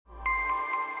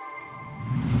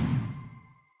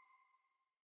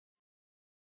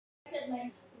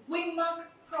Wemark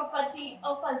Property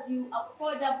offers you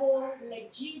affordable,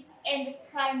 legit, and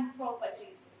prime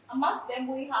properties. Amongst them,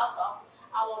 we have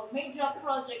our major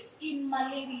projects in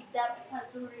Malindi dubbed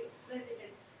Pazuri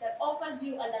Residence that offers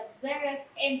you a luxurious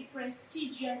and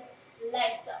prestigious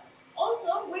lifestyle.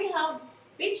 Also, we have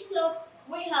beach plots,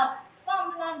 we have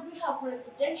farmland, we have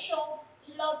residential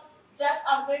plots that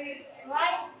are very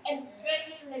prime and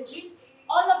very legit.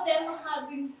 All of them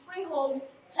having freehold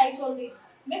title deeds.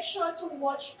 Make sure to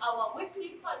watch our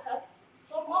weekly podcasts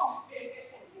for more.